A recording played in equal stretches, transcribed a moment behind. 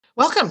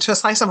Welcome to A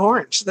Slice of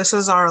Orange. This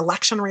is our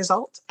election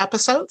results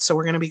episode. So,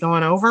 we're going to be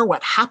going over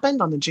what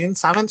happened on the June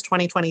 7th,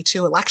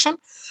 2022 election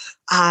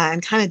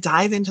and kind of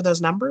dive into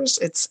those numbers.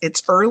 It's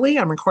early.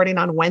 I'm recording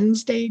on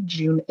Wednesday,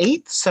 June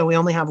 8th. So, we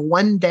only have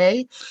one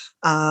day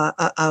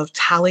of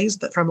tallies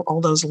from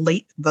all those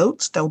late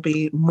votes. There'll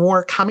be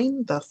more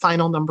coming. The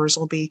final numbers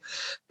will be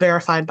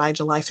verified by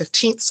July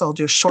 15th. So, I'll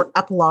do a short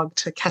epilogue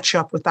to catch you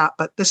up with that.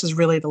 But this is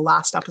really the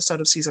last episode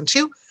of season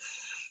 2.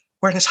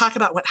 We're going to talk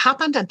about what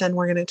happened, and then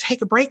we're going to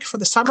take a break for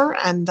the summer,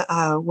 and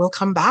we'll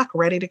come back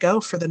ready to go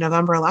for the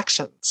November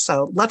election.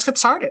 So let's get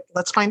started.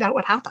 Let's find out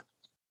what happened.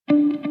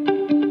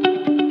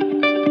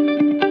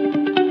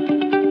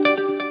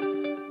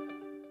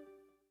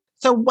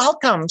 So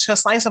welcome to A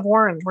Slice of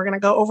Orange. We're going to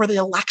go over the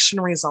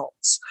election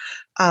results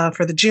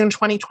for the June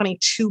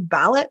 2022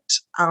 ballot.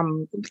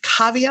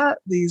 Caveat,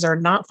 these are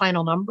not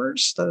final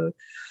numbers. The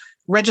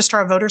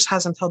Registrar of Voters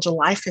has until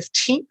July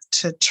 15th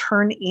to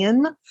turn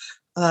in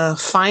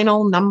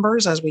final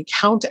numbers as we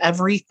count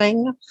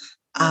everything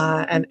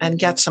and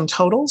get some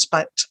totals.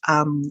 But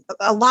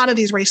a lot of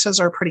these races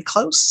are pretty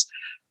close.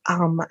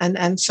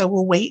 And so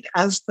we'll wait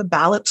as the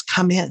ballots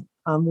come in.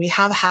 We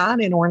have had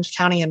in Orange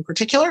County in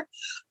particular,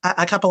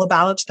 a couple of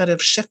ballots that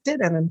have shifted,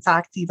 and in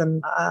fact,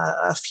 even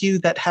a few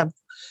that have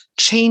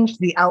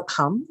changed the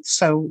outcome.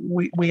 So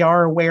we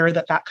are aware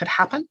that that could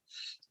happen.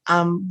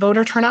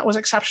 Voter turnout was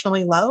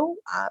exceptionally low.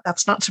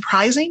 That's not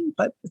surprising,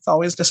 but it's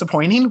always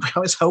disappointing. We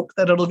always hope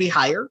that it'll be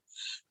higher.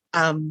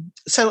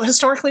 So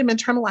historically,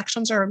 midterm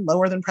elections are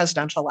lower than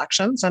presidential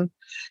elections. And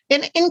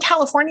in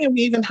California,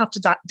 we even have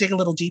to dig a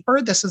little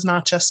deeper. This is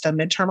not just a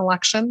midterm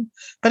election,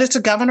 but it's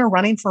a governor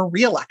running for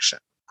re-election.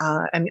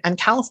 And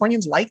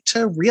Californians like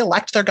to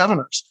re-elect their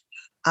governors.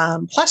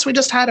 Plus, we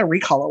just had a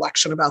recall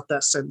election about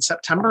this in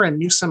September, and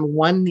Newsom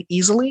won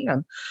easily.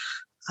 And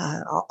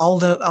all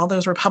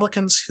those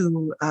Republicans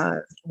who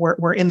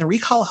were in the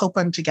recall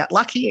hoping to get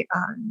lucky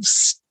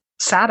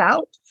sat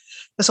out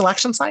this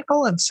election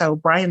cycle. And so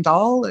Brian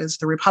Dahl is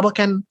the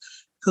Republican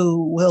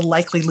who will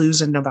likely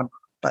lose in November,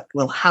 but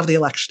we'll have the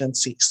election and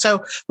see.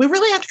 So we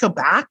really have to go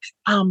back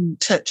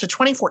to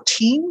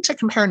 2014 to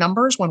compare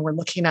numbers when we're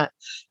looking at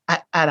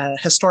a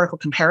historical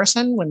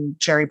comparison when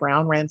Jerry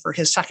Brown ran for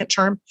his second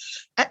term.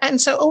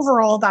 And so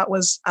overall, that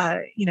was,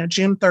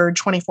 June 3rd,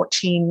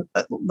 2014,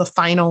 the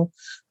final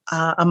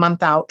a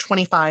month out,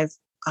 25%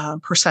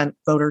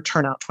 voter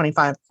turnout,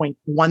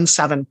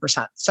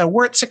 25.17%. So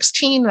we're at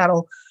 16.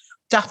 That'll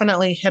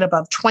definitely hit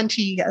above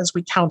 20 as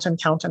we count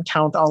and count and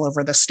count all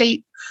over the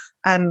state.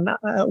 And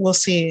we'll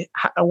see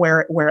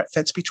where it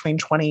fits between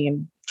 20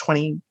 and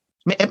 20.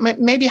 It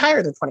may be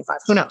higher than 25.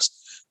 Who knows?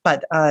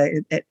 But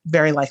it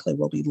very likely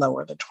will be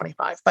lower than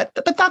 25. But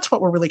that's what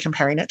we're really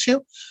comparing it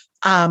to.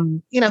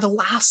 The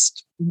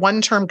last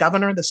one-term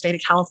governor the state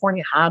of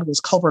California had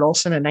was Culbert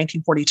Olson in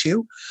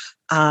 1942.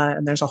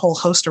 And there's a whole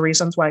host of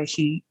reasons why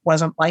he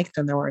wasn't liked.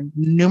 And there were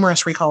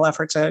numerous recall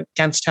efforts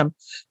against him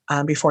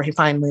before he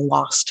finally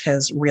lost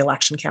his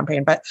re-election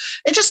campaign. But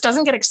it just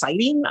doesn't get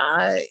exciting.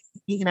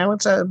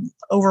 It's a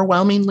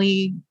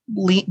overwhelmingly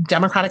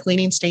Democratic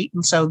leaning state.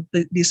 And so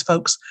these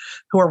folks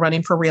who are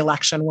running for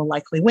re-election will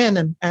likely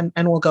win. And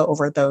we'll go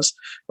over those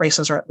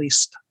races, or at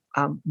least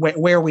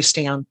where we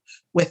stand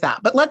with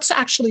that. But let's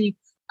actually,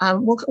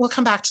 we'll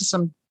come back to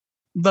some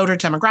voter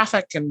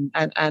demographic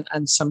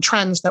and some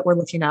trends that we're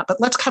looking at. But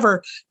let's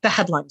cover the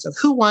headlines of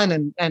who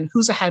won and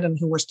who's ahead and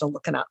who we're still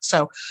looking at.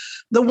 So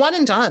the one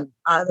and done,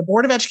 the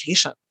Board of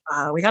Education,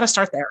 we got to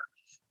start there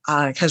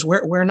because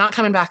we're not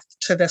coming back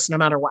to this no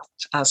matter what.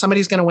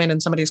 Somebody's going to win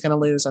and somebody's going to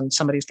lose and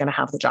somebody's going to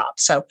have the job.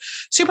 So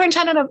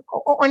Superintendent of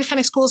Orange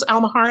County Schools,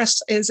 Alma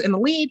Harris, is in the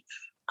lead.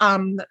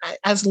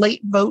 As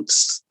late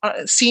votes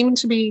seem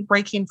to be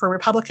breaking for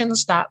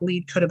Republicans, that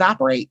lead could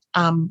evaporate.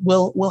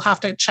 We'll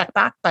have to check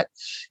back, but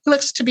he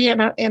looks to be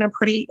in a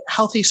pretty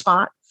healthy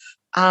spot.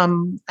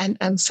 And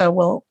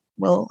so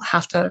we'll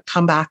have to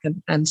come back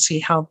and see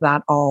how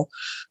that all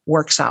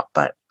works out.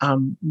 But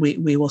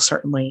we will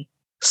certainly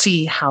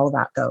see how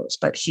that goes.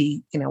 But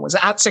he, was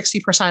at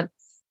 60%.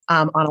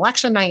 On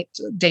election night,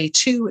 day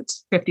 2,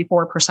 it's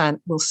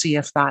 54%. We'll see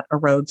if that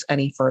erodes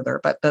any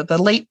further. But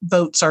the late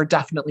votes are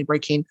definitely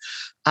breaking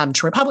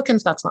to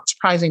Republicans. That's not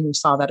surprising. We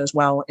saw that as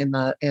well in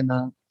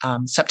the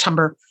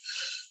September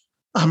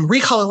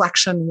recall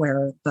election,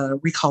 where the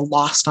recall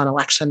lost on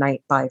election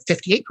night by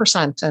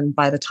 58%. And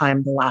by the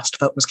time the last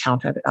vote was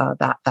counted,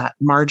 that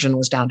margin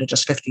was down to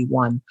just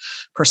 51%.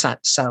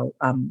 So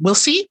we'll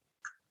see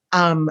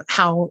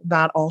how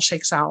that all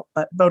shakes out.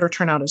 But voter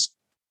turnout is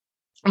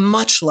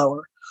much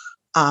lower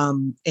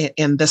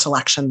in this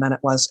election than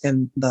it was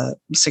in the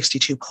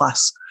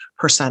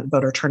 62+%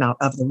 voter turnout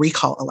of the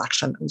recall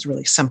election. It was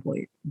really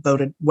simply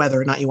voted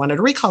whether or not you wanted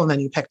to recall, and then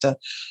you picked a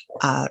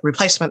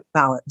replacement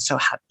ballot, and so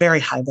had very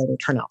high voter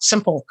turnout.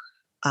 Simple,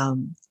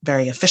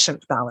 very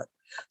efficient ballot.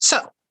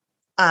 So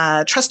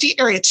trustee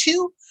area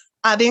 2,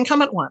 the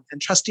incumbent won,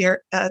 and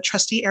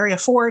trustee area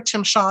 4,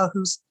 Tim Shaw,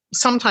 who's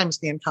sometimes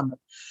the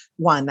incumbent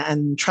won,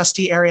 and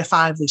trustee Area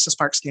 5, Lisa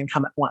Sparks, the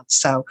incumbent, won.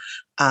 So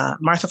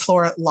Martha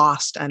Flora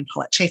lost, and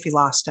Paulette Chafee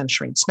lost, and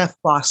Shireen Smith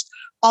lost.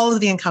 All of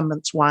the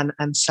incumbents won,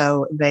 and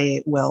so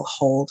they will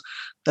hold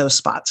those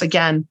spots.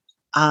 Again,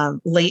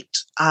 late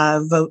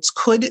votes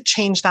could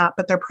change that,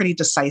 but they're pretty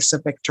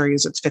decisive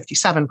victories. It's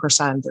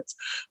 57%.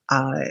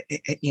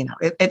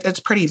 It's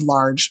pretty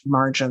large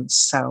margins.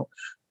 So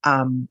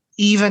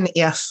even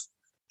if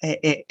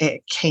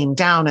it came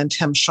down and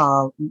Tim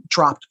Shaw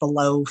dropped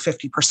below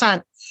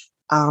 50%,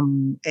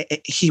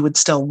 he would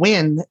still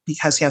win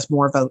because he has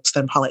more votes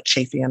than Paulette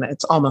Chafee, and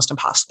it's almost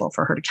impossible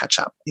for her to catch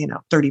up.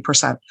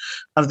 30%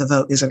 of the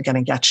vote isn't going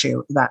to get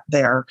you that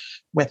there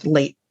with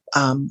late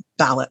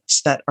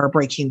ballots that are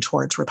breaking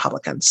towards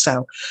Republicans.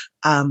 So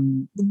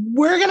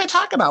we're going to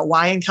talk about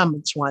why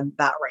incumbents won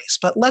that race.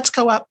 But let's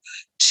go up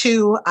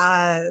to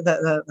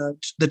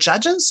the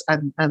judges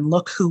and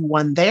look who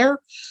won there.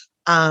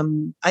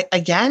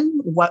 Again,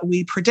 what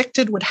we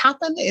predicted would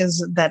happen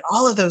is that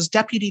all of those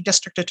deputy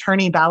district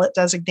attorney ballot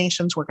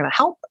designations were going to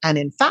help. And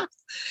in fact,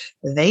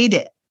 they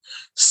did.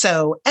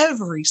 So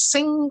every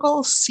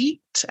single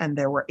seat, and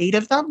there were 8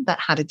 of them that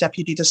had a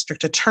deputy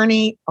district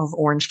attorney of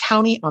Orange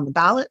County on the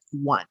ballot,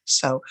 won.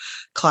 So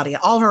Claudia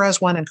Alvarez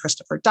won, and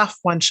Christopher Duff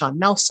won. Sean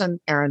Nelson,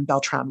 Aaron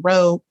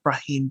Beltran-Rowe,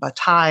 Brahim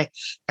Bataille,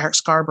 Eric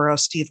Scarborough,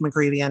 Steve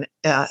McGreevy, and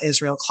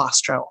Israel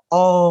Klostro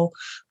all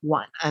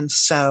won. And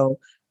so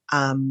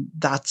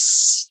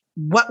that's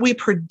what we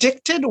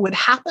predicted would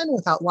happen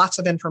without lots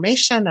of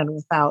information and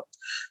without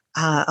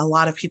a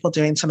lot of people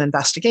doing some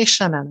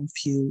investigation and a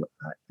few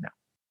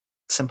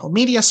simple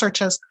media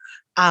searches.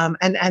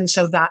 And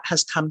so that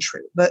has come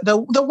true.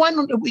 The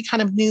one that we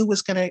kind of knew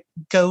was going to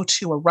go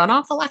to a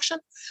runoff election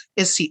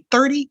is seat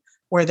 30,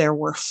 where there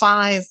were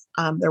 5.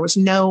 There was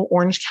no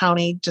Orange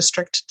County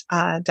district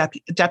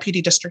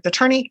deputy district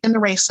attorney in the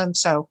race. And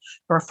so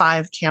there were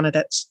 5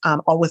 candidates,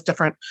 all with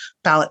different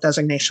ballot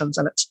designations.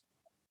 And it's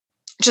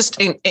just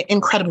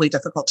incredibly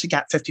difficult to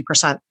get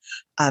 50%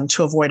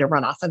 to avoid a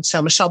runoff. And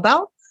so Michelle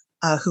Bell,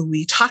 who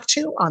we talked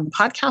to on the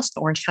podcast, the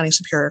Orange County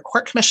Superior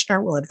Court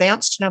Commissioner, will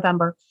advance to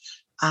November.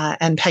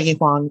 And Peggy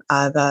Huang,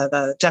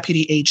 the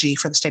Deputy AG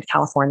for the state of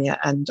California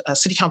and a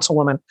city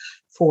councilwoman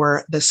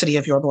for the city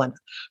of Yorba Linda,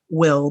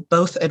 will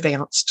both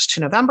advance to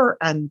November,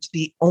 and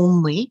the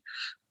only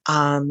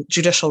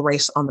judicial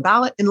race on the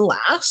ballot,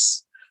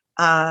 unless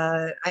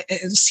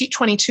seat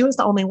 22 is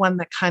the only one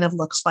that kind of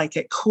looks like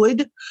it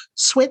could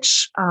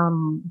switch.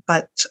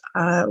 But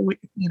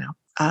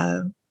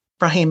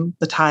Brahim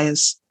Bataille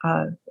is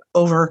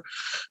over.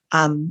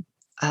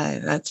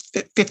 That's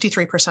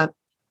 53%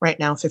 right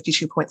now,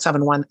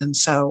 52.71. And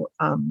so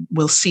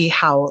we'll see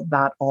how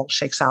that all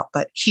shakes out.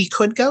 But he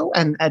could go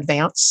and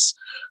advance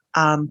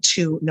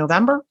to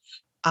November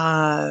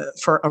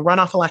for a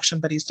runoff election,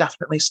 but he's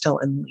definitely still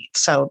in the lead.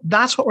 So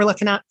that's what we're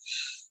looking at.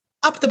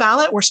 Up the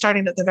ballot, we're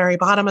starting at the very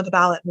bottom of the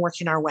ballot and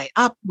working our way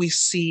up. We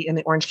see in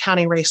the Orange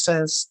County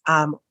races,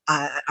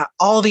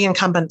 all the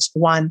incumbents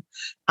won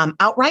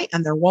outright,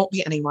 and there won't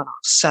be any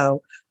runoffs.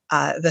 So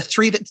the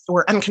 3 that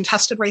were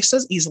uncontested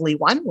races easily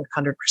won with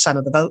 100%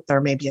 of the vote.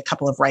 There may be a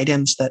couple of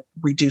write-ins that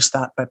reduce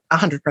that, but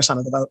 100%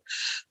 of the vote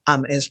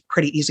is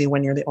pretty easy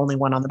when you're the only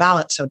one on the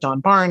ballot. So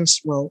Don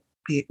Barnes will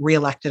be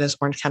reelected as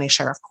Orange County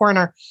Sheriff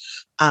Coroner.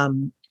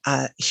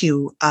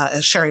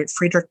 Sherry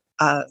Friedrich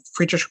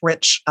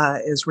Rich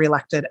is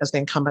reelected as the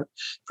incumbent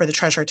for the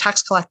Treasurer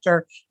Tax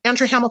Collector.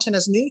 Andrew Hamilton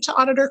is new to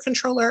Auditor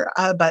Controller,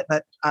 but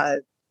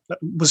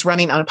was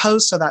running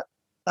unopposed, so that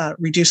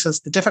reduces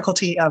the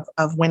difficulty of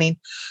winning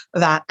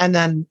that. And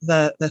then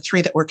the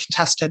 3 that were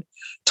contested,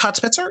 Todd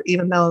Spitzer,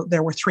 even though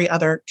there were 3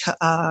 other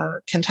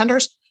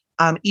contenders,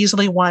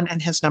 easily won,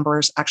 and his number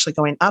is actually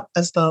going up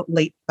as the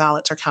late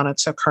ballots are counted.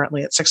 So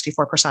currently at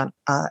 64%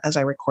 as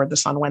I record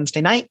this on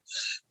Wednesday night.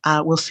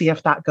 We'll see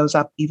if that goes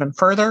up even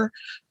further.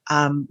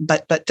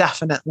 But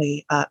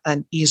definitely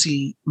an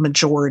easy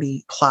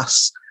majority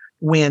plus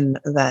win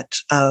that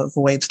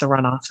avoids the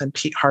runoff. And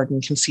Pete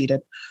Hardin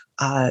conceded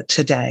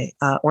today.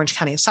 Orange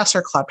County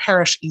Assessor Claude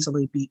Parrish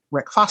easily beat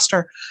Rick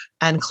Foster,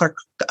 and Clerk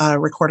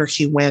Recorder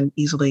Hugh Wynn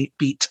easily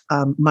beat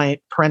my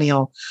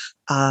perennial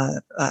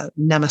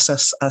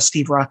nemesis,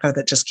 Steve Rocco,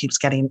 that just keeps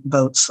getting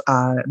votes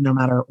no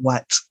matter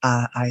what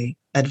I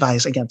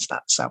advise against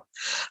that. So,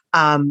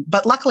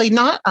 but luckily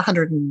not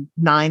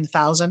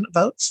 109,000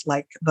 votes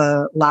like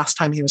the last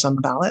time he was on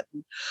the ballot.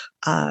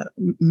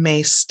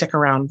 May stick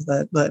around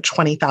the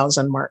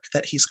 20,000 mark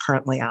that he's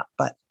currently at,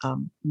 but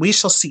we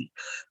shall see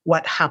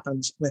what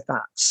happens with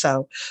that.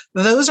 So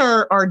those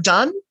are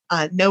done.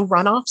 No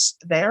runoffs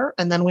there.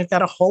 And then we've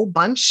got a whole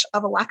bunch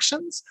of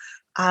elections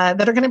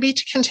that are going to be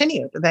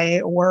continued.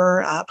 They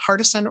were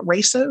partisan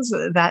races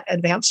that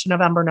advanced to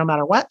November no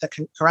matter what, the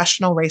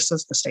congressional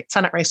races, the state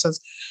Senate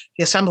races,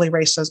 the assembly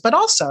races, but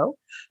also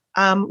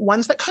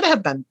ones that could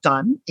have been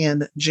done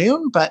in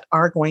June, but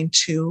are going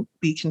to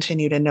be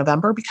continued in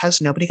November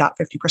because nobody got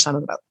 50%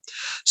 of the vote.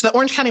 So the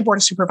Orange County Board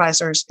of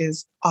Supervisors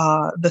is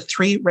the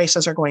 3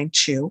 races are going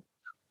to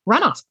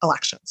runoff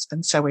elections.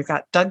 And so we've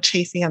got Doug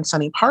Chafee and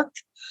Sonny Park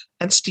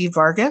and Steve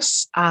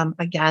Vargas.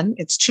 Again,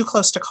 it's too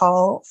close to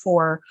call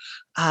for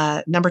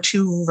number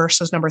 2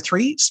 versus number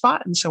 3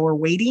 spot. And so we're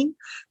waiting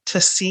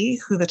to see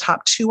who the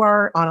top 2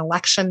 are. On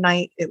election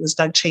night, it was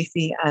Doug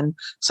Chafee and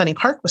Sonny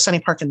Park, with Sonny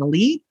Park in the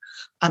lead.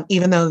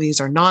 Even though these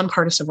are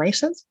nonpartisan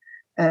races,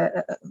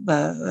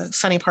 the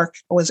Sonny Park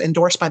was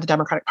endorsed by the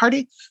Democratic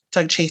Party.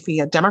 Doug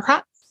Chafee, a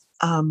Democrat,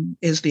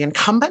 is the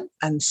incumbent.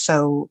 And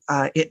so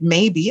it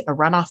may be a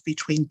runoff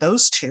between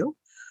those two.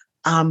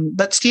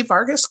 But Steve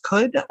Vargas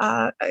could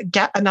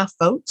get enough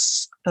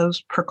votes,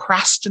 those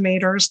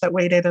procrastinators that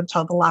waited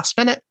until the last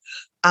minute.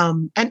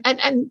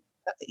 And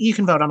you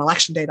can vote on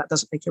election day. That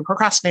doesn't make you a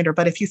procrastinator.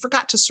 But if you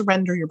forgot to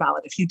surrender your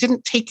ballot, if you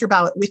didn't take your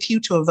ballot with you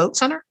to a vote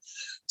center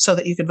so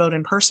that you could vote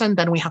in person,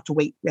 then we have to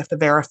wait. We have to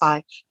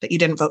verify that you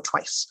didn't vote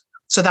twice.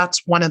 So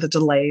that's one of the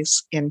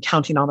delays in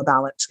counting all the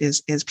ballots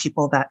is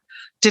people that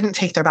didn't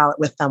take their ballot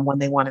with them when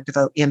they wanted to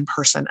vote in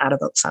person at a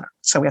vote center.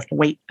 So we have to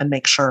wait and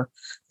make sure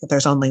that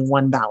there's only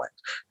one ballot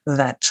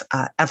that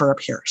ever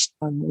appears.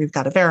 We've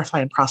got to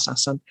verify and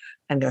process and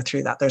go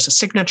through that. There's a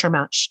signature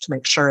match to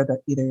make sure that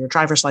either your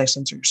driver's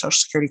license or your social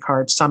security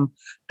card, some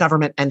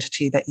government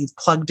entity that you've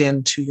plugged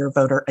into your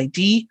voter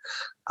ID,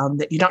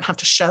 that you don't have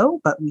to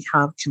show, but we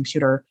have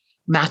computer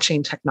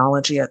matching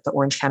technology at the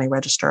Orange County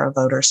Register of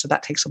Voters. So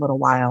that takes a little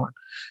while.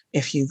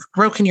 If you've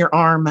broken your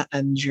arm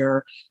and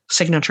your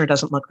signature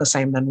doesn't look the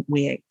same, then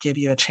we give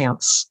you a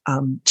chance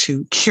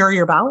to cure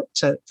your ballot,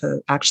 to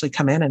actually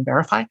come in and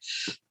verify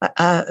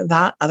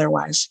that.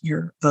 Otherwise,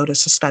 your vote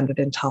is suspended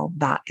until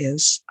that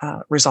is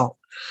resolved.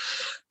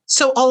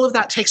 So all of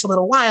that takes a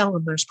little while,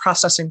 and there's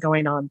processing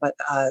going on, but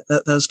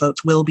those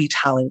votes will be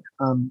tallied.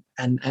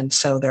 And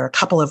so there are a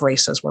couple of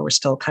races where we're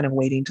still kind of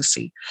waiting to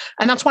see.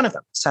 And that's one of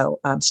them. So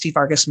Steve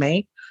Vargas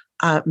may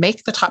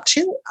make the top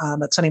 2,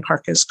 but Sonny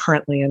Park is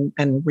currently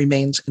and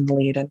remains in the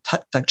lead, and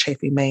Doug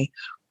Chafee may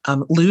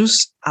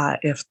lose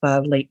if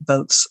the late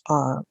votes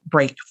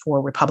break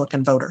for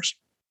Republican voters.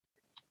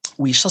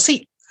 We shall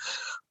see.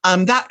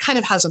 That kind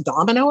of has a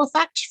domino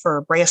effect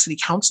for Brea City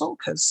Council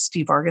because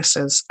Steve Vargas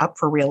is up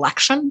for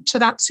re-election to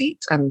that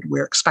seat, and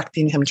we're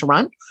expecting him to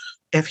run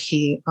if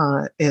he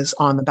is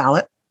on the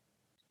ballot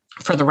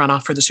for the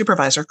runoff for the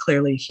supervisor.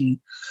 Clearly, he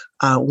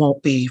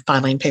won't be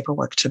filing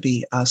paperwork to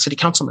be a city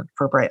councilman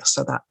for Brea,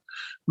 so that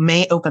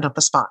may open up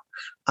a spot.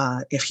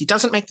 If he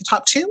doesn't make the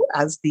top 2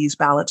 as these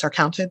ballots are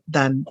counted,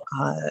 then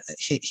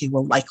he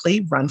will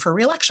likely run for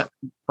re-election.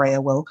 Brea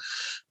will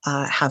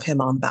have him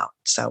on the ballot.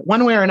 So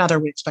one way or another,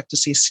 we expect to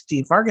see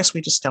Steve Vargas.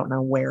 We just don't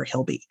know where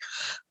he'll be.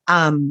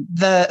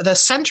 The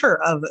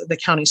center of the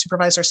county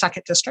supervisor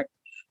second district,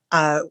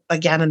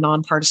 again, a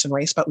nonpartisan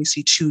race, but we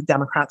see 2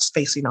 Democrats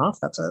facing off.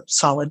 That's a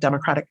solid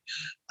Democratic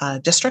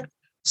district.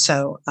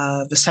 So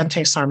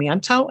Vicente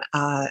Sarmiento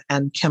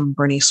and Kim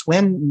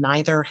Bernice-Wynn,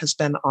 neither has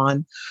been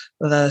on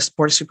the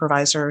Board of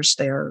Supervisors.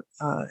 They're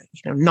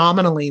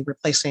nominally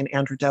replacing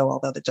Andrew Doe,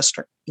 although the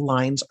district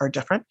lines are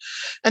different.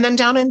 And then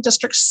down in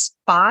District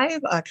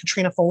 5,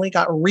 Katrina Foley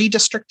got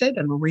redistricted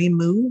and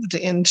removed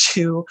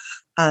into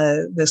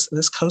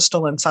this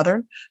coastal and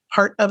southern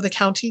part of the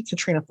county.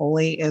 Katrina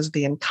Foley is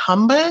the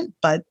incumbent,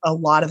 but a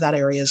lot of that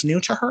area is new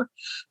to her.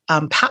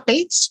 Pat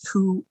Bates,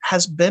 who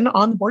has been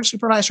on the Board of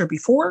Supervisor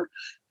before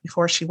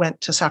she went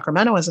to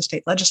Sacramento as a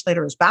state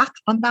legislator, is back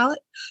on ballot.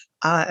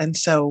 And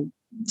so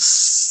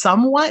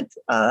somewhat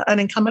an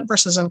incumbent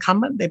versus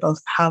incumbent. They both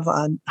have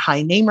a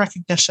high name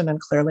recognition, and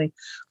clearly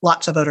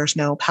lots of voters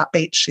know Pat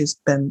Bates. She's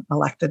been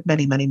elected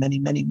many times.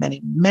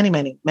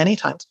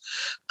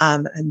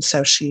 And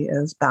so she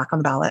is back on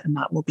the ballot, and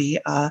that will be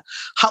a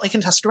hotly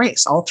contested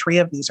race. All 3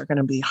 of these are going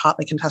to be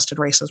hotly contested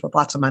races with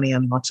lots of money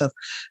and lots of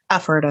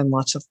effort and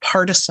lots of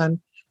partisan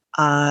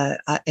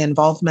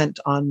involvement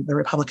on the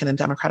Republican and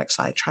Democratic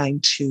side,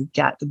 trying to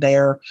get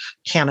their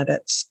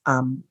candidates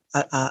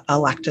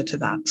elected to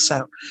that.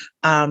 So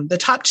the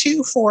top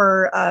 2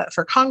 for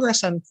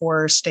Congress and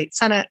for state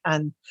Senate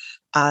and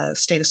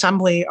state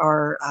assembly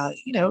are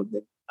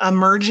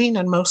emerging,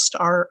 and most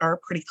are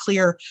pretty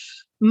clear.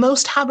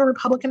 Most have a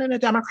Republican and a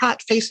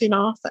Democrat facing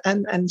off.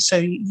 And so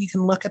you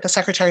can look at the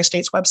Secretary of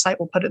State's website.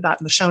 We'll put that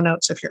in the show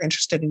notes if you're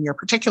interested in your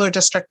particular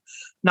district.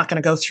 I'm not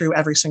going to go through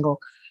every single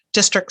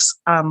districts.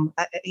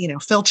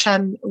 Phil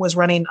Chen was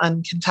running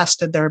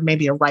uncontested. There may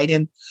be a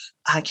write-in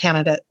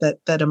candidate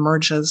that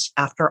emerges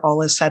after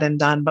all is said and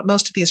done. But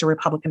most of these are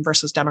Republican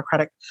versus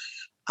Democratic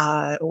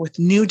with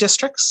new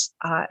districts.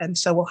 And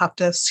so we'll have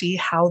to see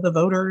how the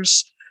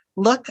voters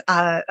look.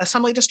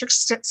 Assembly District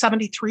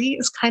 73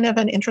 is kind of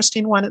an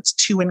interesting one. It's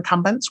 2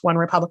 incumbents, 1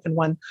 Republican,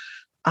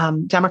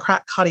 1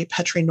 Democrat. Cotty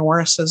Petrie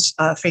Norris is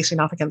facing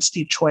off against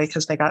Steve Choi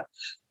because they got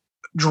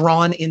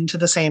drawn into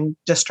the same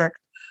district.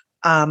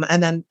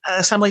 And then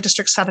Assembly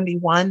District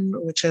 71,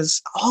 which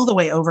is all the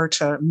way over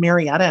to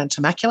Marietta and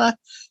Temecula,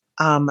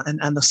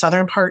 and the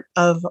southern part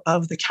of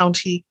the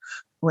county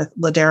with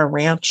Ladera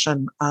Ranch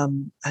and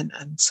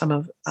some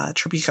of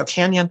Trabuco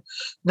Canyon.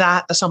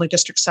 That Assembly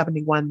District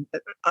 71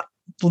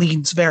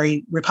 leans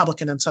very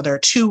Republican. And so there are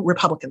 2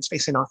 Republicans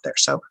facing off there.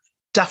 So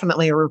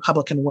definitely a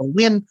Republican will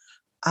win.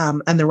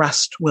 and the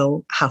rest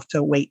will have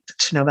to wait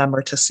to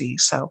November to see.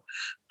 So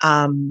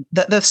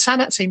the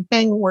Senate, same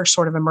thing. We're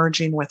sort of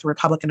emerging with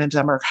Republican and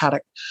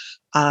Democratic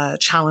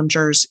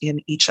challengers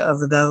in each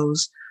of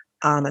those.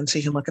 And so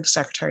you can look at the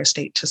Secretary of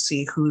State to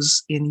see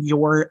who's in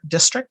your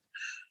district.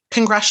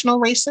 Congressional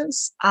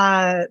races,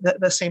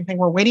 the same thing.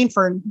 We're waiting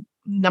for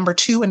number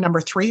 2 and number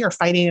 3 are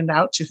fighting it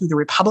out to who the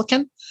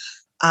Republican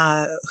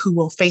who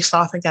will face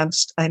off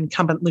against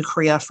incumbent Lou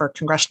Correa for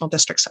congressional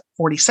district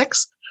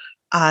 46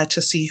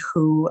 to see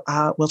who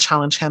will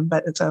challenge him.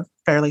 But it's a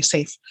fairly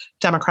safe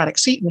Democratic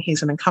seat, and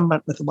he's an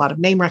incumbent with a lot of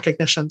name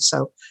recognition,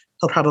 so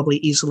he'll probably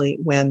easily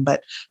win.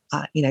 But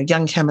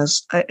Young Kim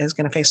is going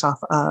to face off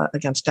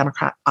against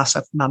Democrat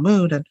Asif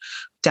Mahmood, and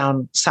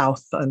down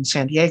south in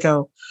San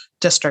Diego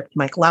district,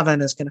 Mike Levin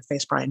is going to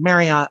face Brian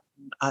Marriott.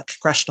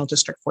 Congressional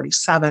District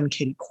 47,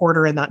 Katie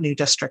Porter in that new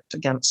district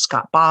against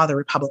Scott Baugh, the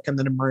Republican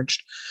that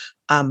emerged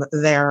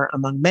there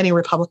among many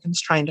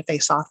Republicans trying to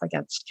face off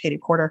against Katie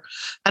Porter,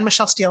 and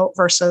Michelle Steele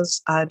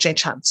versus Jay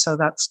Chen. So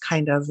that's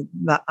kind of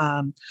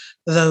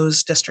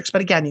those districts.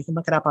 But again, you can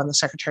look it up on the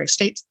Secretary of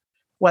State's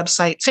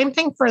website. Same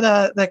thing for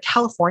the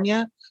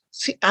California.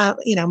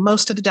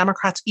 Most of the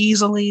Democrats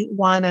easily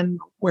won, and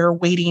we're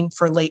waiting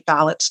for late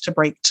ballots to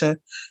break to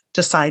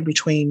decide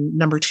between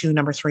number 2,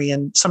 number 3,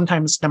 and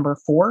sometimes number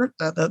 4.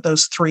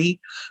 Those 3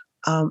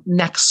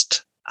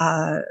 next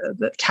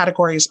the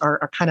categories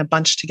are kind of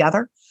bunched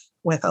together,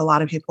 with a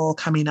lot of people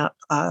coming up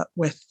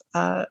with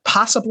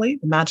possibly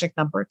the magic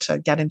number to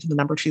get into the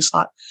number 2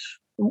 slot,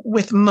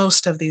 with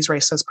most of these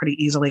races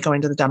pretty easily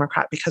going to the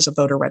Democrat because of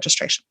voter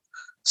registration.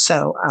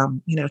 So,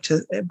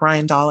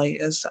 Brian Dahle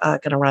is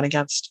going to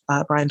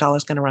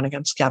run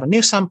against Gavin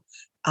Newsom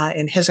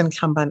in his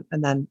incumbent,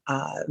 and then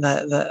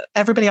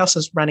everybody else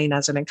is running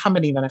as an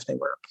incumbent, even if they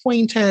were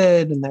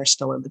appointed and they're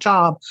still in the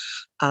job.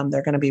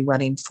 They're going to be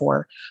running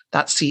for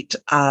that seat.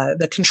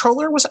 The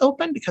controller was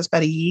open because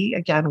Betty Yee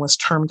again was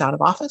termed out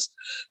of office.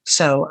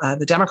 So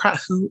the Democrat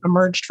who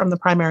emerged from the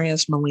primary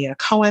is Malia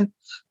Cohen.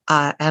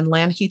 And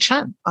Lan Hee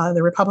Chen,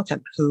 the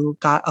Republican, who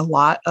got a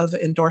lot of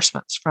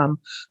endorsements from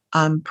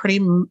pretty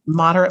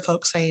moderate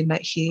folks saying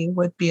that he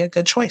would be a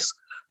good choice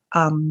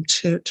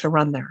to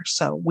run there.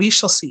 So we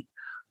shall see.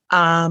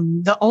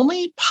 The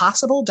only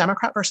possible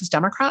Democrat versus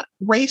Democrat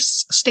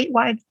race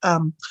statewide,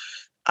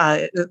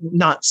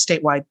 not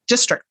statewide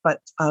district,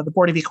 but the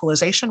Board of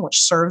Equalization,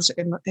 which serves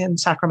in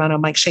Sacramento.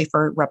 Mike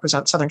Schaefer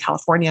represents Southern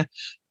California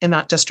in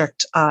that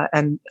district,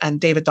 and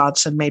David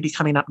Dodson may be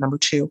coming up number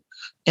 2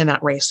 in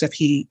that race if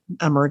he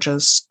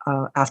emerges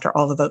after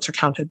all the votes are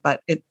counted.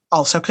 But it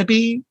also could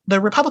be the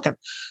Republican,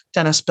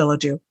 Dennis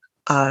Bilodeau,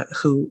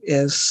 who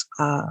is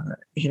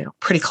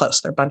pretty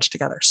close. They're bunched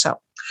together.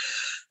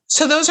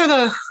 So those are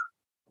the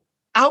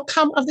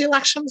outcome of the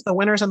elections, the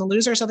winners and the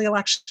losers of the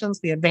elections,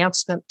 the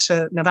advancement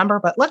to November.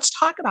 But let's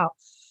talk about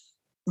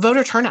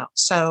voter turnout.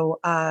 So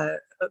on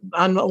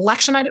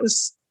election night, it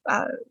was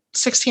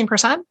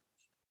 16%.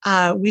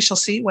 We shall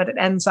see what it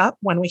ends up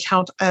when we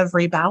count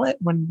every ballot,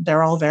 when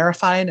they're all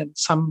verified, and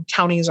some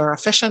counties are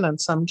efficient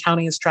and some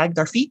counties drag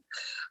their feet.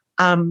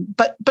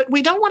 But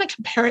we don't want to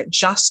compare it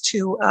just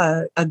to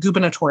a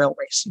gubernatorial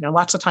race.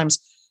 Lots of times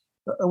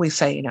we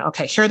say,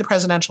 okay, here are the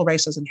presidential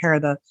races and here are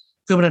the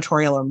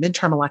gubernatorial or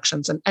midterm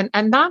elections,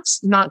 and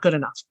that's not good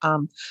enough.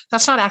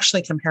 That's not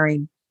actually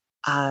comparing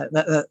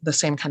the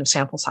same kind of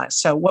sample size.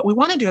 So what we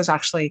want to do is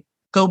actually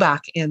go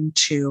back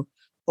into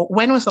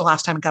when was the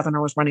last time a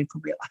governor was running for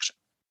re-election,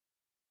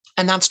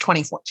 and that's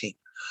 2014.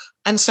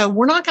 And so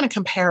we're not going to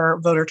compare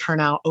voter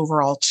turnout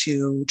overall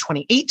to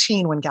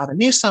 2018 when Gavin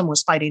Newsom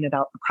was fighting it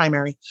out in the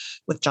primary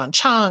with John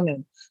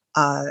Chung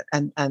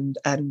and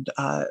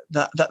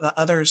the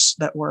others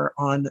that were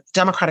on the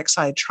Democratic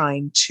side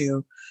trying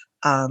to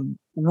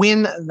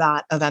win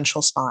that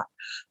eventual spot,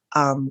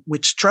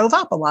 which drove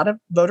up a lot of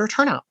voter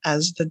turnout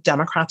as the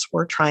Democrats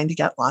were trying to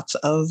get lots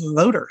of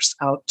voters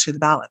out to the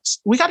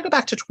ballots. We got to go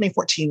back to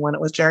 2014 when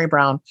it was Jerry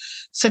Brown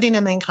sitting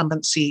in the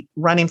incumbent seat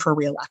running for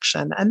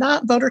re-election. And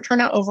that voter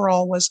turnout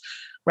overall was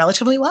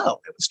relatively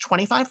low. It was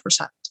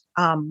 25%.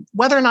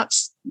 Whether or not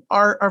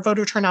our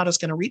voter turnout is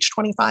going to reach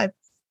 25,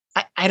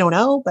 I don't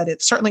know, but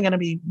it's certainly going to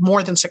be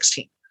more than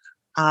 16.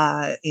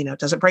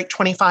 Does it break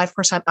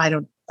 25%? I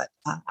don't know, but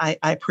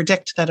I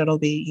predict that it'll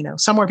be,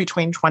 somewhere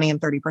between 20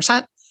 and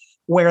 30%.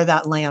 Where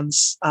that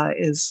lands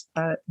is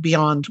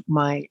beyond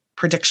my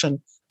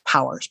prediction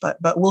powers, but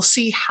we'll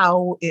see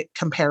how it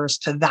compares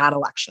to that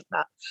election,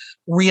 that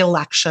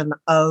re-election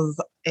of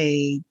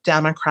a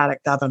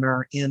Democratic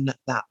governor in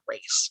that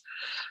race.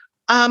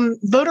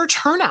 Voter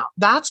turnout,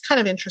 that's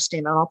kind of interesting.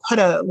 And I'll put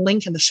a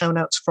link in the show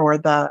notes for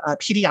the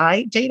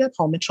PDI data,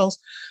 Paul Mitchell's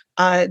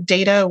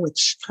data,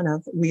 which kind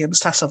of we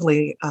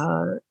obsessively,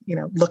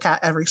 look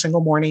at every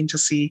single morning to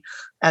see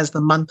as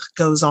the month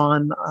goes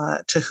on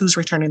to who's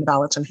returning the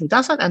ballots and who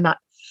doesn't. And that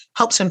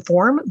helps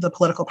inform the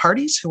political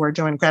parties who are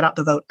doing get out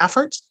the vote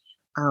efforts,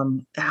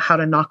 how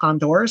to knock on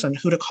doors and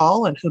who to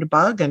call and who to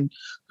bug and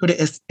who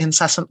to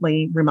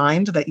incessantly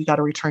remind that you got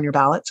to return your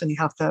ballots and you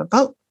have to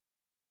vote.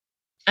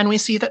 And we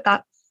see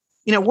that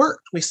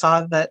worked. We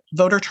saw that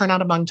voter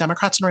turnout among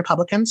Democrats and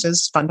Republicans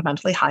is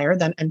fundamentally higher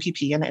than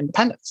NPP and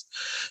independents.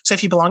 So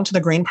if you belong to the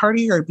Green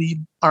Party or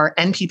are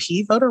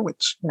NPP voter,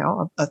 which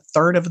a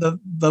third of the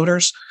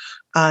voters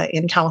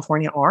in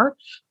California are,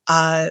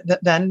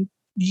 then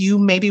you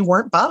maybe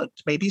weren't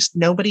bugged. Maybe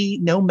nobody,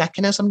 no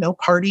mechanism, no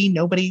party,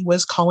 nobody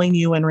was calling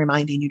you and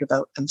reminding you to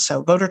vote. And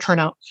so voter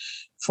turnout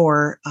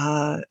for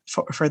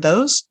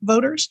those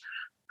voters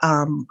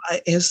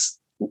is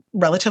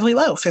relatively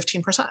low,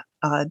 15%.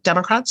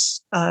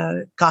 Democrats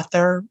got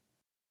their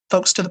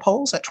folks to the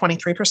polls at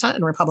 23%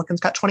 and Republicans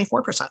got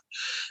 24%.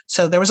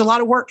 So there was a lot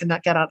of work in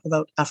that get out the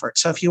vote effort.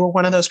 So if you were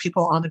one of those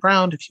people on the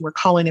ground, if you were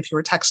calling, if you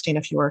were texting,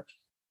 if you were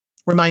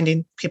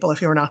reminding people, if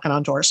you were knocking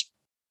on doors,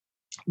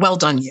 well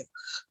done you.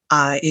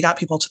 You got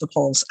people to the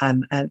polls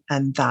and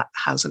that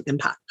has an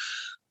impact.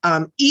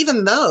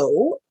 Even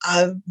though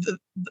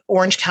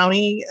Orange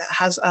County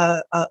has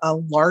a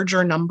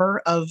larger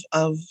number of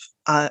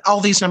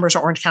all these numbers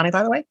are Orange County,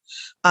 by the way.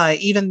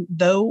 Even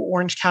though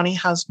Orange County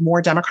has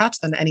more Democrats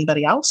than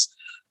anybody else,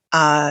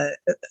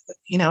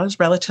 is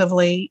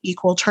relatively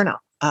equal turnout.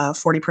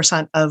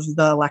 40% of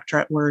the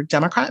electorate were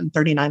Democrat and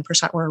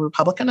 39% were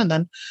Republican, and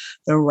then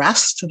the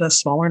rest, the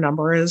smaller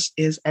number, is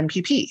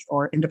NPP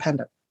or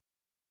independent.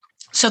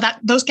 So that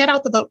those get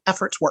out the vote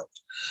efforts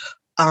worked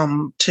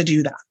to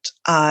do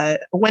that.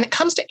 When it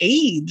comes to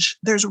age,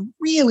 there's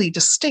really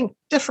distinct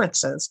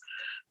differences.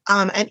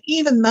 And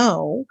even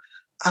though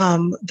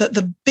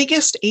the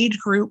biggest age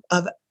group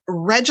of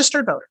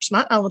registered voters,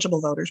 not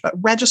eligible voters, but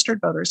registered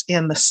voters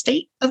in the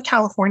state of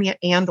California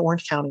and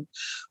Orange County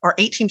are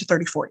 18 to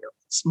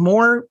 34-year-olds.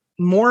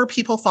 More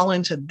people fall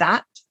into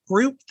that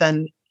group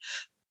than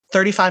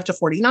 35 to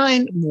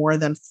 49, more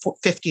than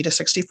 50 to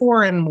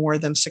 64, and more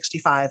than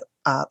 65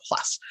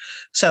 plus.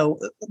 So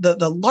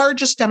the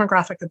largest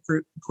demographic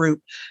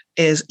group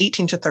is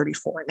 18 to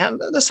 34. Now,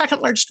 the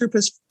second largest group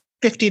is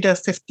 50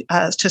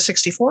 to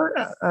 64.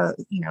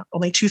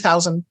 Only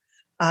 2,000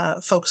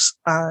 folks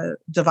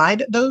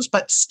divide those,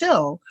 but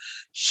still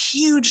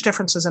huge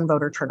differences in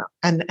voter turnout.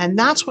 And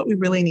that's what we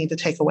really need to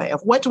take away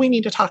of what do we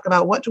need to talk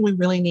about? What do we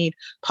really need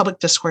public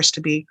discourse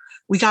to be?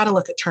 We got to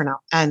look at turnout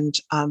and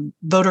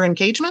voter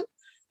engagement,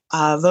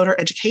 voter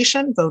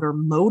education, voter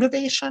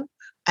motivation,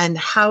 and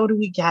how do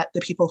we get the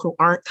people who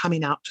aren't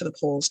coming out to the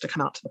polls to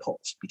come out to the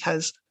polls?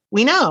 Because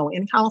we know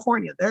in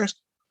California, there's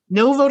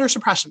no voter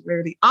suppression.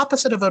 We're the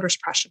opposite of voter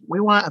suppression. We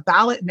want a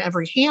ballot in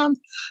every hand.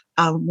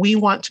 We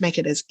want to make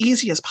it as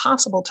easy as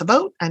possible to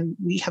vote, and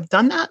we have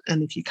done that.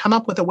 And if you come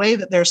up with a way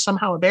that there's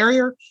somehow a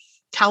barrier,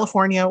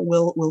 California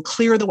will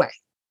clear the way.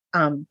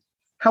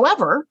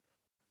 However,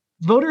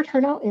 voter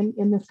turnout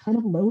in this kind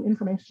of low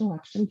information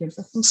election gives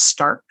us some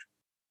stark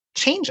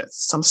changes,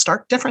 some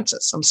stark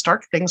differences, some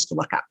stark things to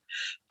look at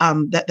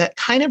that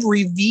kind of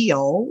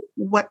reveal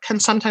what can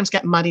sometimes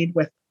get muddied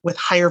with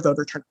higher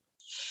voter turnout.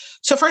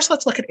 So first,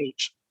 let's look at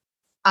age.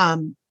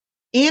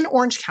 In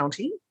Orange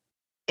County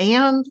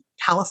and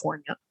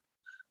California,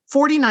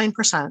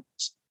 49%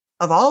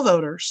 of all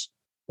voters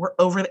were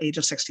over the age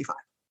of 65.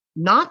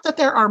 Not that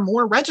there are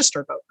more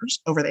registered voters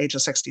over the age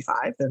of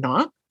 65, they're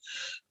not,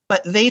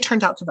 but they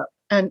turned out to vote.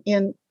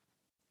 And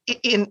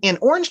in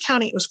Orange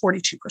County, it was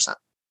 42%.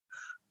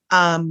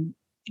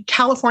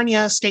 California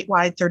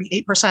statewide,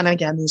 38%.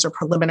 Again, these are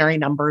preliminary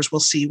numbers. We'll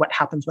see what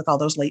happens with all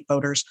those late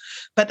voters.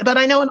 But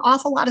I know an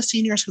awful lot of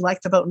seniors who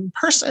like to vote in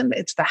person.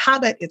 It's the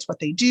habit. It's what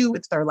they do.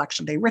 It's their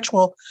election day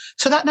ritual.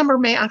 So that number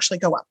may actually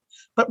go up.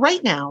 But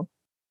right now,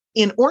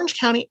 in Orange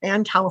County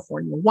and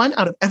California, 1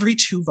 out of every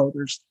 2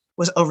 voters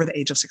was over the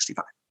age of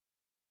 65.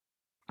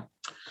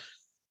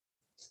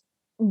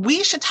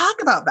 We should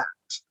talk about that.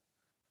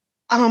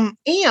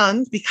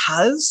 And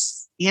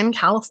because in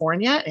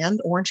California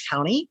and Orange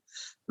County,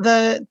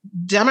 the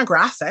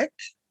demographic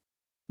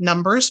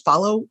numbers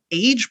follow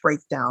age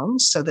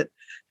breakdowns so that,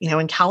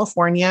 in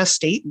California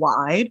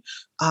statewide,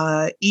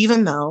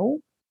 even though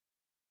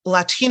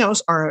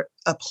Latinos are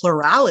a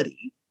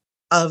plurality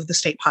of the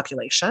state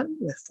population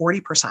with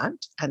 40%,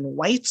 and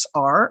whites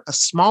are a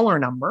smaller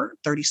number,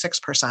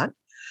 36%,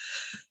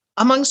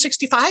 among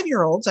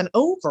 65-year-olds and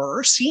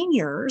over,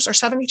 seniors are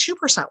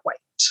 72% white.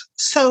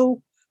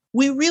 So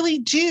we really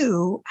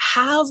do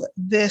have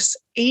this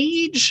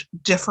age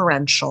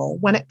differential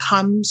when it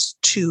comes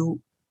to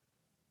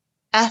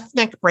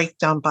ethnic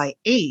breakdown by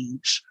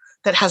age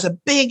that has a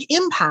big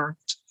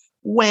impact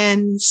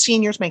when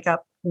seniors make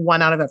up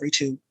 1 out of every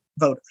 2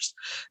 voters.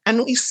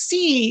 And we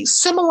see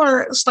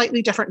similar,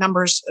 slightly different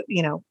numbers,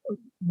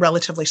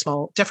 relatively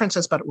small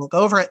differences, but we'll go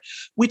over it,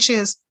 which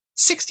is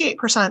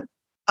 68%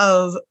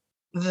 of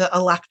the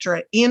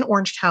electorate in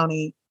Orange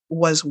County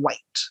was white.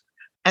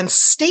 And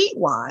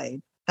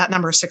statewide, that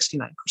number is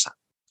 69%.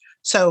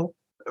 So,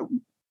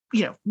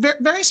 very,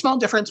 very small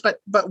difference, but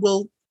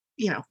we'll,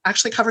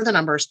 actually cover the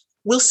numbers.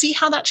 We'll see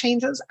how that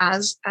changes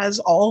as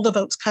all the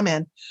votes come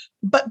in.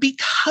 But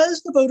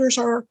because the voters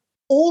are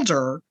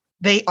older,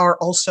 they are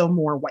also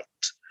more white.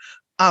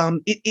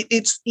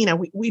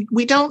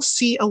 We don't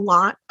see a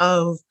lot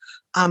of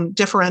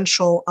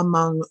differential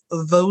among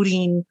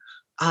voting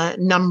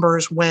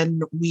numbers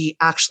when we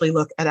actually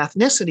look at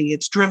ethnicity.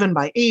 It's driven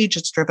by age,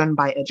 it's driven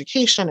by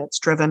education, it's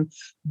driven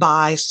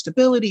by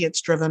stability,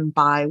 it's driven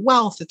by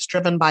wealth, it's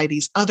driven by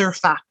these other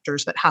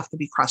factors that have to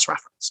be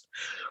cross-referenced.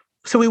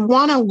 So we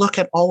want to look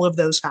at all of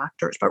those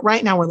factors, but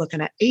right now we're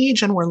looking at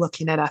age and we're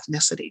looking at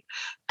ethnicity.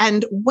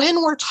 And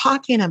when we're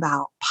talking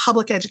about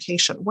public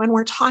education, when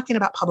we're talking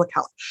about public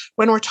health,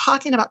 when we're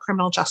talking about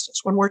criminal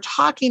justice, when we're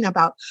talking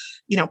about,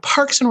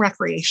 parks and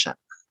recreation,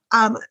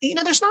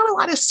 there's not a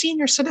lot of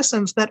senior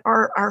citizens that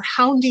are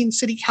hounding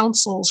city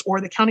councils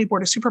or the county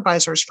board of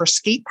supervisors for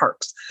skate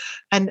parks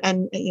and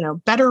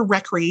better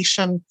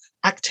recreation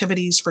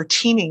activities for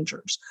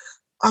teenagers.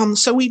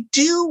 So we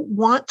do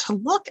want to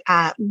look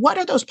at what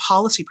are those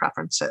policy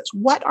preferences?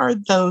 What are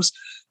those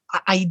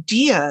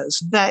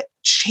ideas that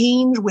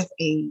change with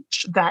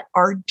age, that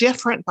are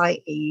different by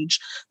age,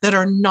 that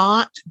are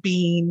not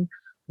being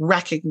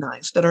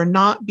recognized, that are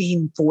not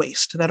being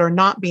voiced, that are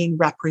not being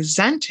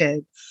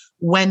represented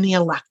when the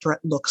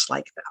electorate looks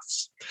like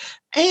this.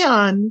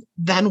 And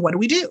then what do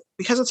we do?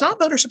 Because it's not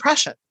voter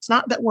suppression. It's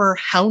not that we're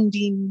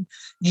hounding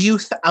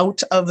youth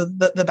out of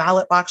the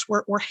ballot box.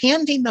 We're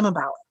handing them a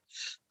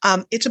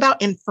ballot. It's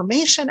about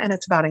information and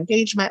it's about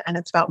engagement and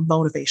it's about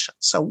motivation.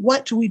 So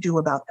what do we do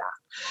about that?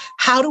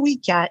 How do we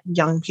get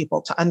young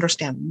people to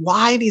understand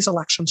why these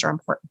elections are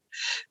important?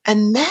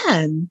 And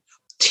then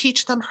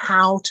teach them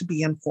how to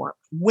be informed.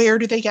 Where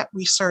do they get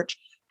research?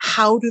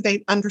 How do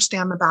they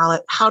understand the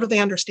ballot? How do they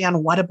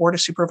understand what a board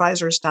of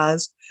supervisors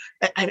does?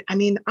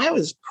 I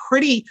was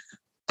pretty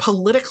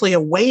politically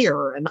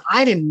aware, and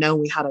I didn't know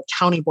we had a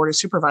county board of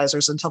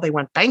supervisors until they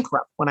went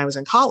bankrupt when I was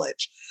in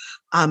college.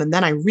 And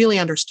then I really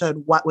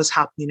understood what was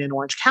happening in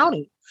Orange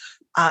County.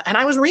 And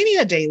I was reading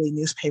a daily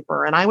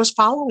newspaper and I was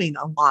following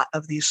a lot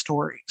of these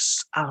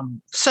stories.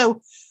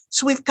 So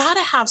we've got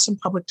to have some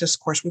public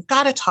discourse. We've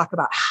got to talk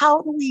about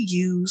how do we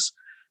use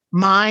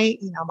my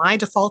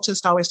default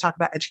is to always talk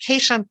about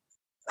education.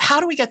 How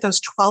do we get those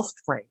 12th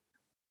grade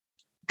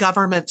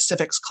government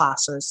civics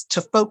classes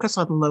to focus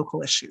on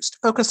local issues, to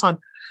focus on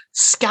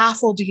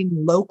scaffolding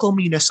local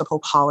municipal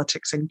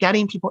politics and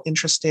getting people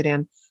interested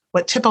in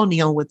what Tip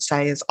O'Neill would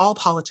say is all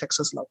politics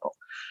is local.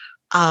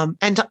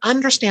 And to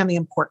understand the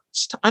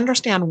importance, to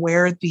understand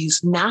where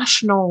these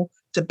national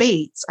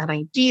debates and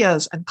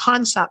ideas and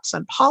concepts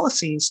and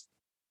policies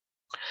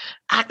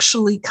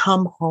actually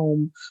come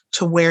home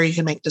to where you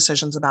can make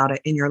decisions about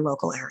it in your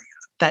local area.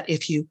 That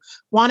if you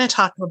want to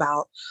talk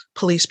about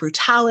police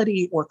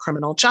brutality or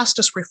criminal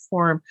justice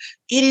reform,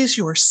 it is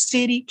your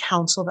city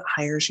council that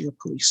hires your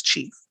police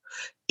chief.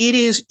 It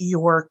is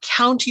your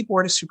county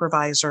board of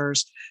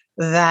supervisors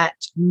that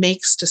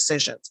makes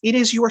decisions. It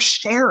is your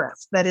sheriff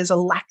that is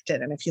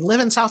elected. And if you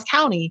live in South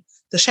County,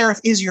 the sheriff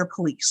is your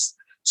police.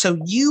 So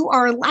you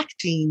are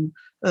electing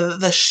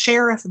the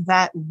sheriff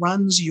that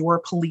runs your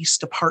police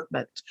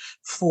department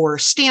for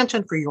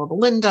Stanton, for Yorba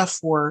Linda,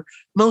 for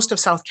most of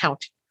South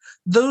County.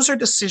 Those are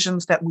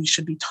decisions that we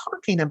should be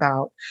talking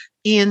about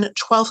in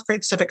 12th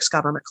grade civics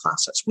government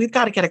classes. We've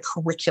got to get a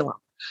curriculum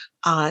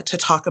to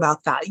talk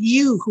about that.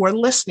 You who are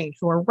listening,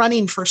 who are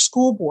running for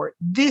school board,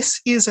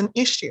 this is an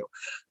issue.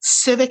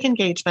 Civic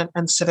engagement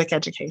and civic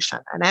education.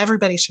 And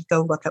everybody should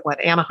go look at what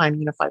Anaheim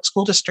Unified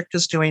School District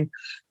is doing.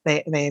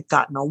 They've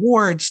gotten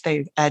awards.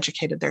 They've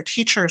educated their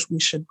teachers. We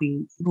should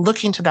be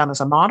looking to them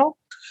as a model.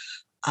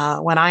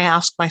 When I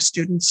ask my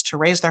students to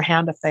raise their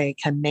hand if they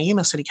can name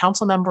a city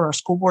council member or a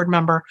school board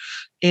member,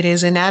 it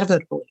is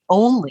inevitably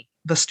only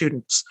the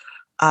students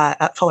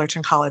at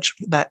Fullerton College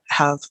that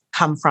have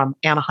come from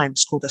Anaheim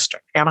School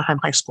District, Anaheim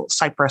High School,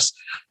 Cypress,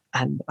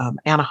 and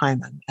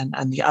Anaheim,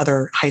 and the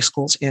other high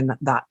schools in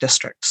that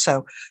district.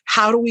 So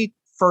how do we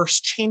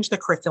first change the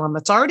curriculum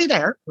that's already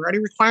there? We're already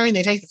requiring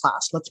they take the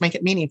class. Let's make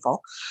it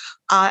meaningful.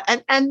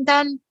 And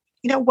then,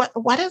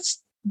 what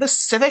is the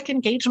civic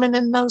engagement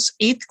in those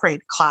 8th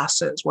grade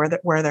classes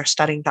where they're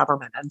studying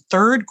government, and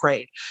 3rd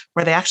grade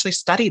where they actually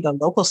study the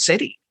local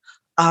city?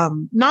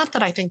 Not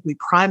that I think we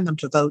prime them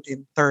to vote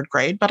in 3rd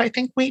grade, but I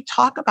think we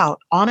talk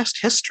about honest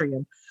history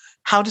and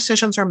how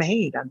decisions are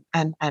made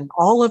and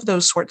all of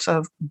those sorts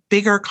of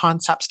bigger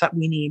concepts that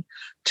we need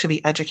to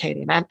be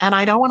educating. And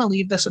I don't want to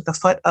leave this at the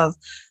foot of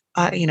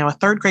a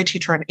 3rd grade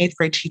teacher, an 8th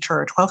grade teacher,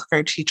 or a 12th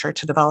grade teacher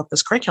to develop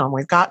this curriculum.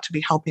 We've got to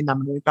be helping them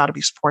and we've got to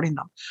be supporting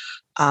them.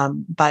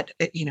 But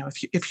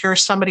if you're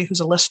somebody who's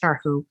a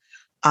listener who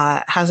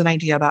has an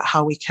idea about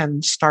how we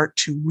can start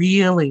to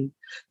really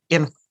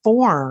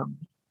inform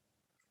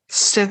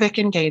civic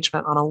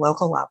engagement on a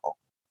local level,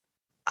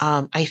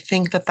 I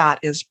think that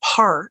is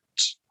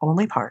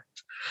only part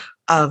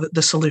of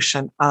the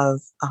solution of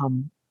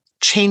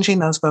changing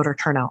those voter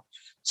turnout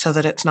so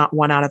that it's not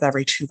 1 out of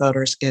every 2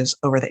 voters is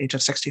over the age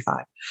of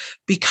 65.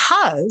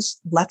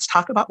 Because let's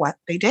talk about what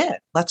they did.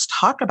 Let's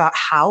talk about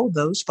how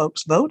those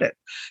folks voted.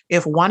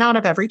 If 1 out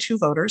of every 2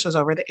 voters is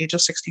over the age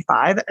of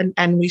 65,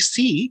 and we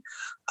see,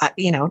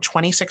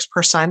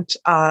 26%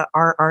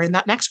 are in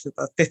that next group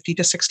of 50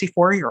 to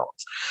 64 year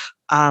olds.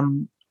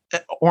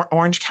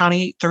 Orange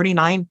County,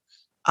 27%.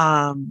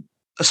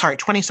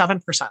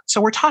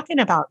 So we're talking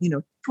about,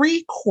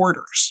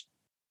 3/4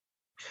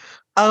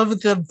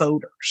 of the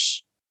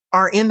voters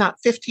are in that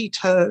 50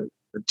 to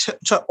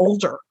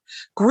older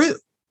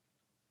group.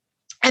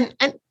 And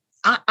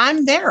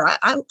I'm there.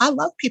 I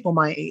love people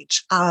my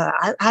age.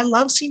 I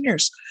love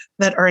seniors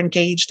that are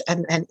engaged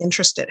and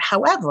interested.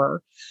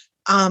 However,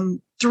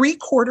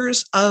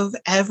 3/4 of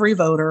every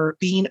voter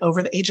being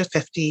over the age of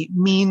 50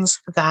 means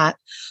that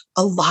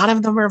a lot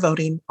of them are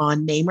voting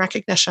on name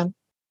recognition.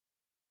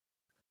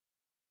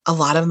 A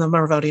lot of them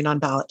are voting on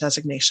ballot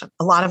designation.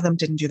 A lot of them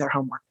didn't do their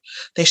homework.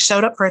 They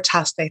showed up for a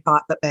test they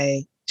thought that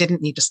they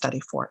didn't need to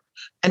study for it.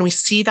 And we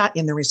see that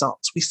in the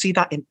results. We see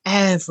that in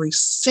every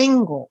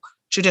single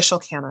judicial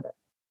candidate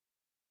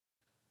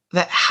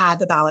that had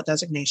the ballot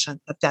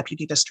designation of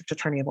Deputy District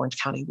Attorney of Orange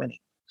County winning.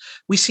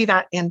 We see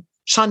that in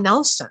Shawn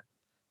Nelson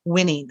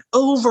winning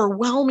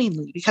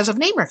overwhelmingly because of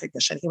name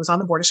recognition. He was on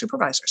the Board of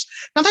Supervisors.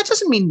 Now, that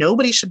doesn't mean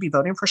nobody should be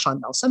voting for Shawn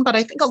Nelson, but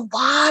I think a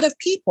lot of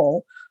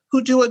people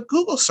who do a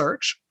Google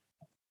search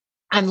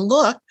and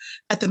look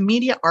at the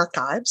media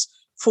archives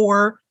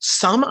for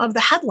some of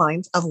the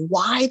headlines of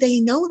why they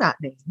know that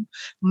name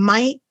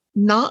might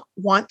not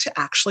want to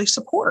actually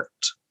support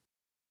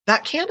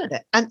that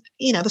candidate. And,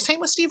 the same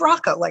with Steve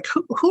Rocco. Like,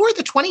 who are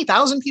the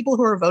 20,000 people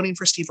who are voting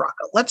for Steve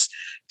Rocco? Let's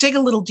dig a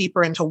little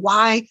deeper into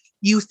why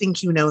you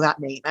think you know that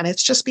name. And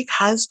it's just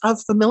because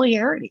of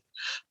familiarity.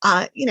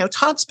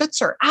 Todd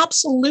Spitzer,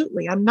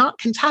 absolutely. I'm not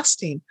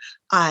contesting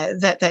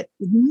that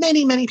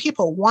many, many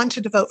people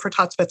wanted to vote for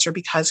Todd Spitzer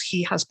because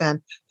he has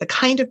been the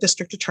kind of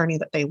district attorney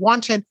that they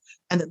wanted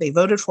and that they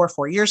voted for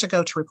 4 years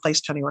ago to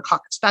replace Tony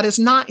Rackauckas. That is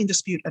not in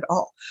dispute at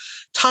all.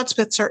 Todd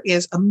Spitzer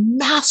is a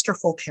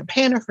masterful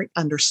campaigner. He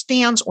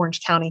understands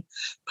Orange County,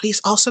 but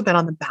he's also been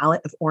on the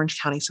ballot of Orange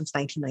County since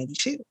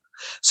 1992.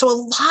 So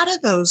a lot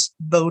of those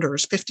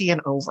voters, 50 and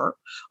over,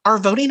 are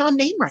voting on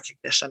name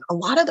recognition. A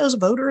lot of those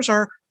voters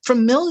are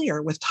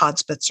familiar with Todd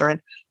Spitzer.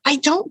 And I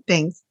don't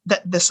think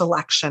that this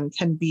election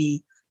can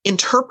be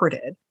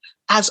interpreted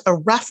as a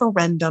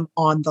referendum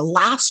on the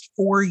last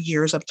 4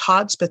 years of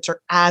Todd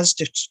Spitzer as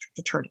district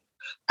attorney.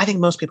 I think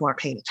most people aren't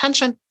paying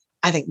attention.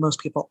 I think most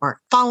people aren't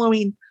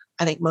following.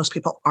 I think most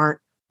people aren't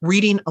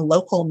reading a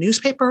local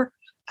newspaper.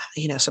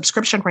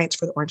 Subscription rates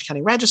for the Orange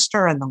County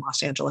Register and the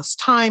Los Angeles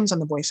Times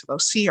and the Voice of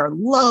OC are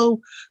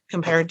low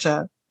compared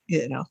to,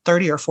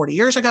 30 or 40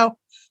 years ago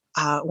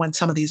when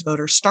some of these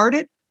voters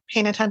started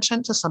paying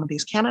attention to some of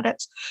these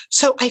candidates.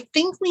 So I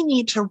think we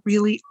need to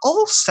really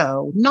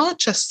also not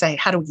just say,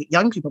 how do we get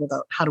young people to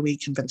vote? How do we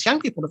convince young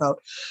people to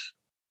vote?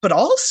 But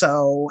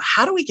also,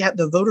 how do we get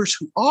the voters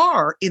who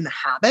are in the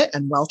habit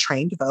and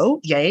well-trained to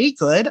vote? Yay,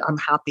 good, I'm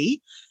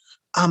happy,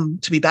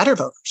 to be better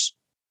voters,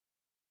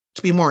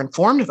 to be more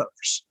informed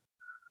voters.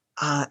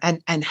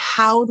 And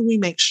how do we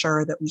make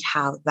sure that we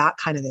have that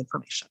kind of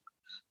information?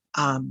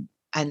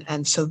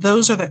 And so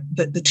those are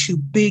the two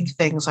big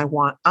things I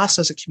want us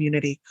as a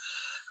community,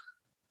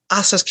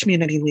 us as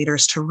community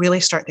leaders to really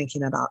start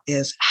thinking about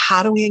is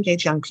how do we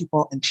engage young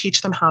people and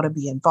teach them how to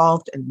be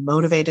involved and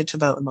motivated to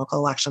vote in local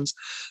elections,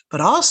 but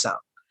also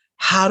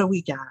how do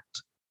we get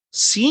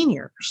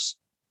seniors,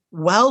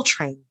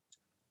 well-trained,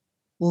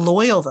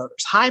 loyal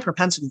voters, high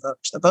propensity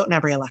voters that vote in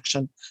every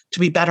election to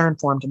be better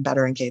informed and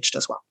better engaged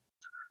as well.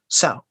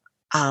 So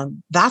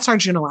that's our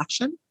June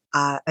election.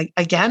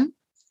 Again,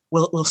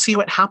 we'll see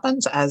what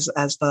happens as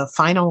the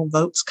final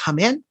votes come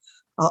in.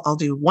 I'll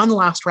do one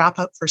last wrap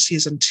up for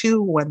season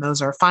 2 when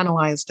those are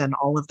finalized, and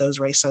all of those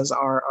races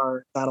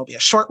are that'll be a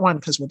short one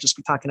because we'll just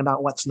be talking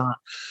about what's not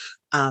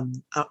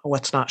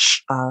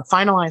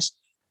finalized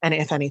and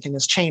if anything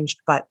has changed.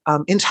 But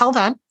until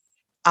then,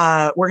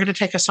 we're going to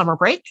take a summer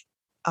break.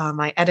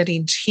 My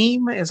editing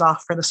team is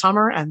off for the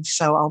summer, and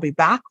so I'll be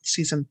back with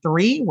season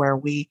 3 where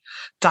we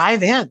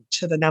dive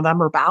into the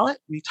November ballot.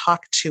 We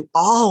talk to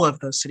all of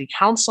those city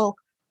council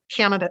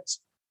candidates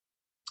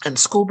and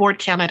school board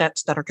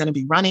candidates that are going to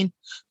be running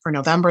for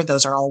November.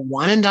 Those are all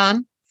one and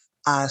done.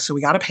 So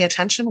we got to pay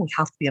attention. We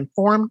have to be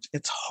informed.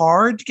 It's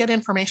hard to get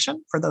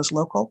information for those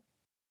local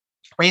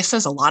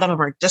races. A lot of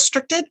them are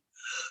districted.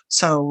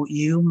 So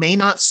you may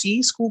not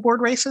see school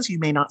board races. You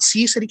may not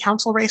see city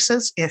council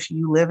races if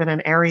you live in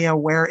an area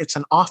where it's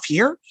an off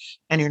year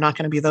and you're not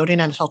going to be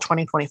voting until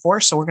 2024.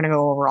 So we're going to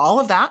go over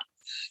all of that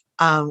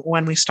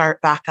when we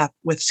start back up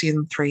with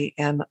season 3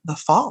 in the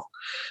fall.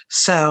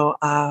 So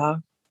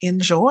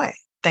enjoy.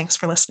 Thanks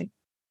for listening.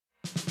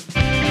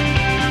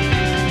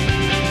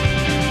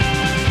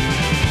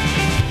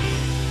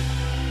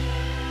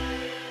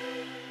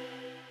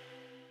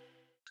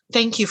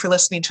 Thank you for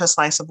listening to A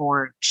Slice of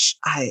Orange.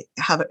 I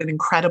have an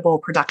incredible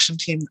production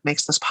team that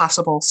makes this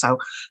possible. So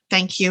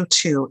thank you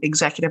to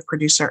executive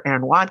producer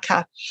Aaron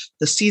Wadka,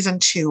 the season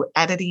 2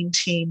 editing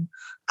team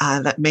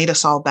that made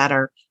us all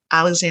better,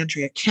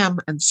 Alexandria Kim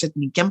and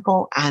Sydney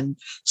Gimple, and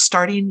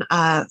starting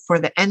for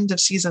the end of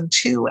season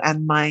 2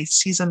 and my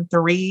season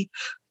 3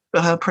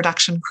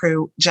 production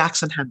crew,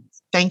 Jackson Henry.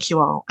 Thank you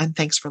all, and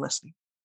thanks for listening.